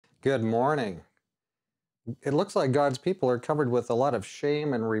Good morning. It looks like God's people are covered with a lot of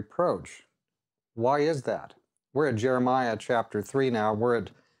shame and reproach. Why is that? We're at Jeremiah chapter 3 now. We're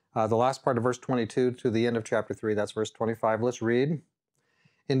at the last part of verse 22 to the end of chapter 3. That's verse 25. Let's read.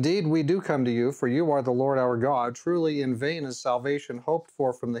 Indeed, we do come to you, for you are the Lord our God. Truly in vain is salvation hoped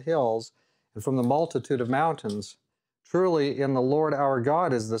for from the hills and from the multitude of mountains. Truly in the Lord our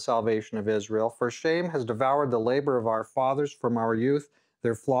God is the salvation of Israel. For shame has devoured the labor of our fathers from our youth,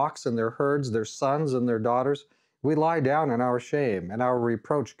 their flocks and their herds, their sons and their daughters. We lie down in our shame, and our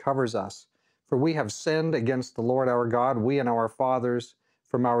reproach covers us. For we have sinned against the Lord our God, we and our fathers,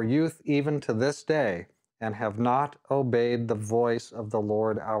 from our youth even to this day, and have not obeyed the voice of the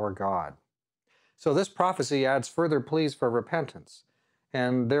Lord our God. So this prophecy adds further pleas for repentance.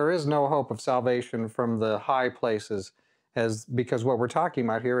 And there is no hope of salvation from the high places, because what we're talking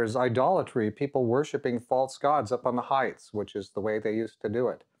about here is idolatry, people worshiping false gods up on the heights, which is the way they used to do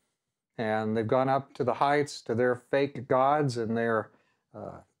it. And they've gone up to the heights to their fake gods, and they're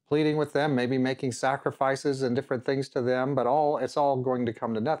pleading with them, maybe making sacrifices and different things to them, but it's all going to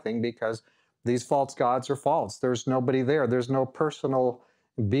come to nothing because these false gods are false. There's nobody there. There's no personal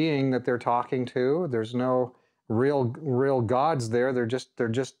being that they're talking to. There's no real gods there. They're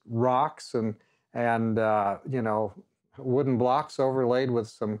just rocks and wooden blocks overlaid with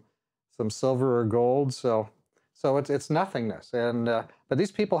some silver or gold. So it's nothingness. And but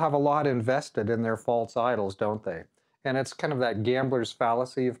these people have a lot invested in their false idols, don't they? And it's kind of that gambler's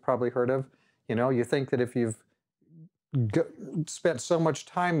fallacy you've probably heard of. You think that if you've spent so much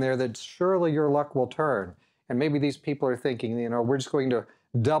time there that surely your luck will turn. And maybe these people are thinking, we're just going to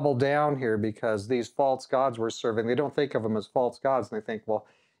double down here because these false gods we're serving, they don't think of them as false gods. And they think, well,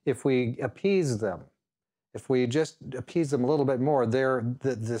 if we appease them, if we just appease them a little bit more,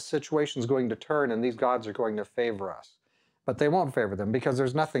 the situation's going to turn and these gods are going to favor us. But they won't favor them because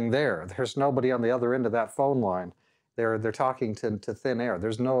there's nothing there. There's nobody on the other end of that phone line. They're talking to thin air.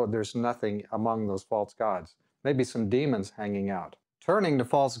 There's nothing among those false gods. Maybe some demons hanging out. Turning to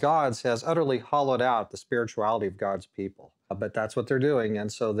false gods has utterly hollowed out the spirituality of God's people. But that's what they're doing,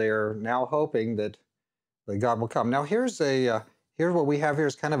 and so they're now hoping that God will come. Now here's what we have here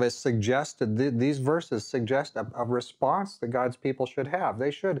is kind of a suggested, these verses suggest a response that God's people should have. They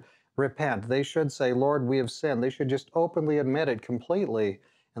should repent. They should say, Lord, we have sinned. They should just openly admit it completely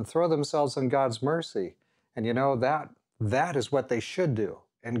and throw themselves on God's mercy. And that is what they should do,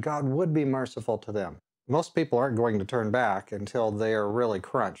 and God would be merciful to them. Most people aren't going to turn back until they are really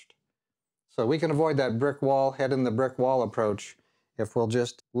crunched. So we can avoid that brick wall, head in the brick wall approach if we'll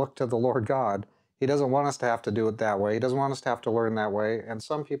just look to the Lord God. He doesn't want us to have to do it that way. He doesn't want us to have to learn that way. And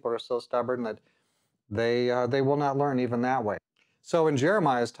some people are so stubborn that they will not learn even that way. So in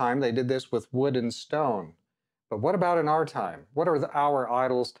Jeremiah's time, they did this with wood and stone. But what about in our time? What are our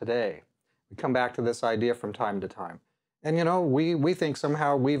idols today? We come back to this idea from time to time. And we think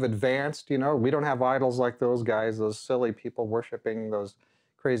somehow we've advanced, we don't have idols like those guys, those silly people worshiping those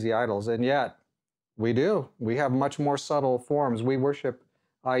crazy idols. And yet, we do. We have much more subtle forms. We worship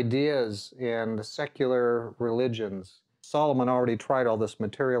ideas and secular religions. Solomon already tried all this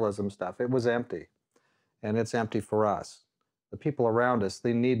materialism stuff. It was empty. And it's empty for us. The people around us,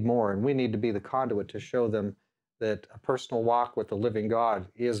 they need more, and we need to be the conduit to show them that a personal walk with the living God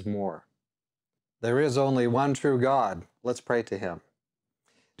is more. There is only one true God. Let's pray to Him.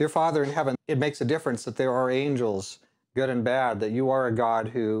 Dear Father in heaven, it makes a difference that there are angels, good and bad, that you are a God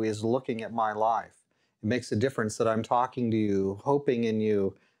who is looking at my life. It makes a difference that I'm talking to you, hoping in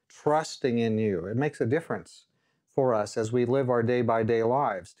you, trusting in you. It makes a difference for us as we live our day-by-day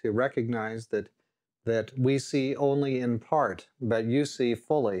lives to recognize that we see only in part, but you see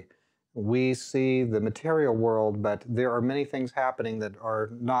fully. We see the material world, but there are many things happening that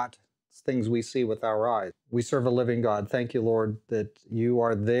are not things we see with our eyes. We serve a living God. Thank you, Lord, that you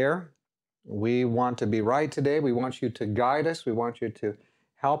are there. We want to be right today. We want you to guide us. We want you to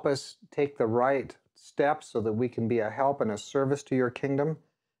help us take the right steps so that we can be a help and a service to your kingdom.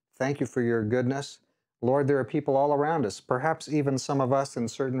 Thank you for your goodness. Lord, there are people all around us. Perhaps even some of us in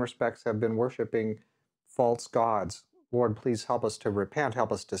certain respects have been worshiping false gods. Lord, please help us to repent,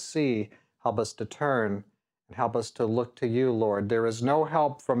 help us to see, help us to turn, and help us to look to you, Lord. There is no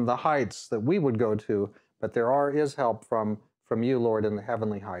help from the heights that we would go to, but there is help from you, Lord, in the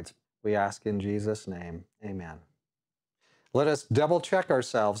heavenly heights. We ask in Jesus' name, amen. Let us double check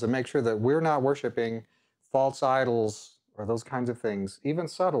ourselves and make sure that we're not worshiping false idols or those kinds of things, even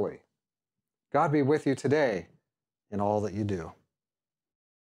subtly. God be with you today in all that you do.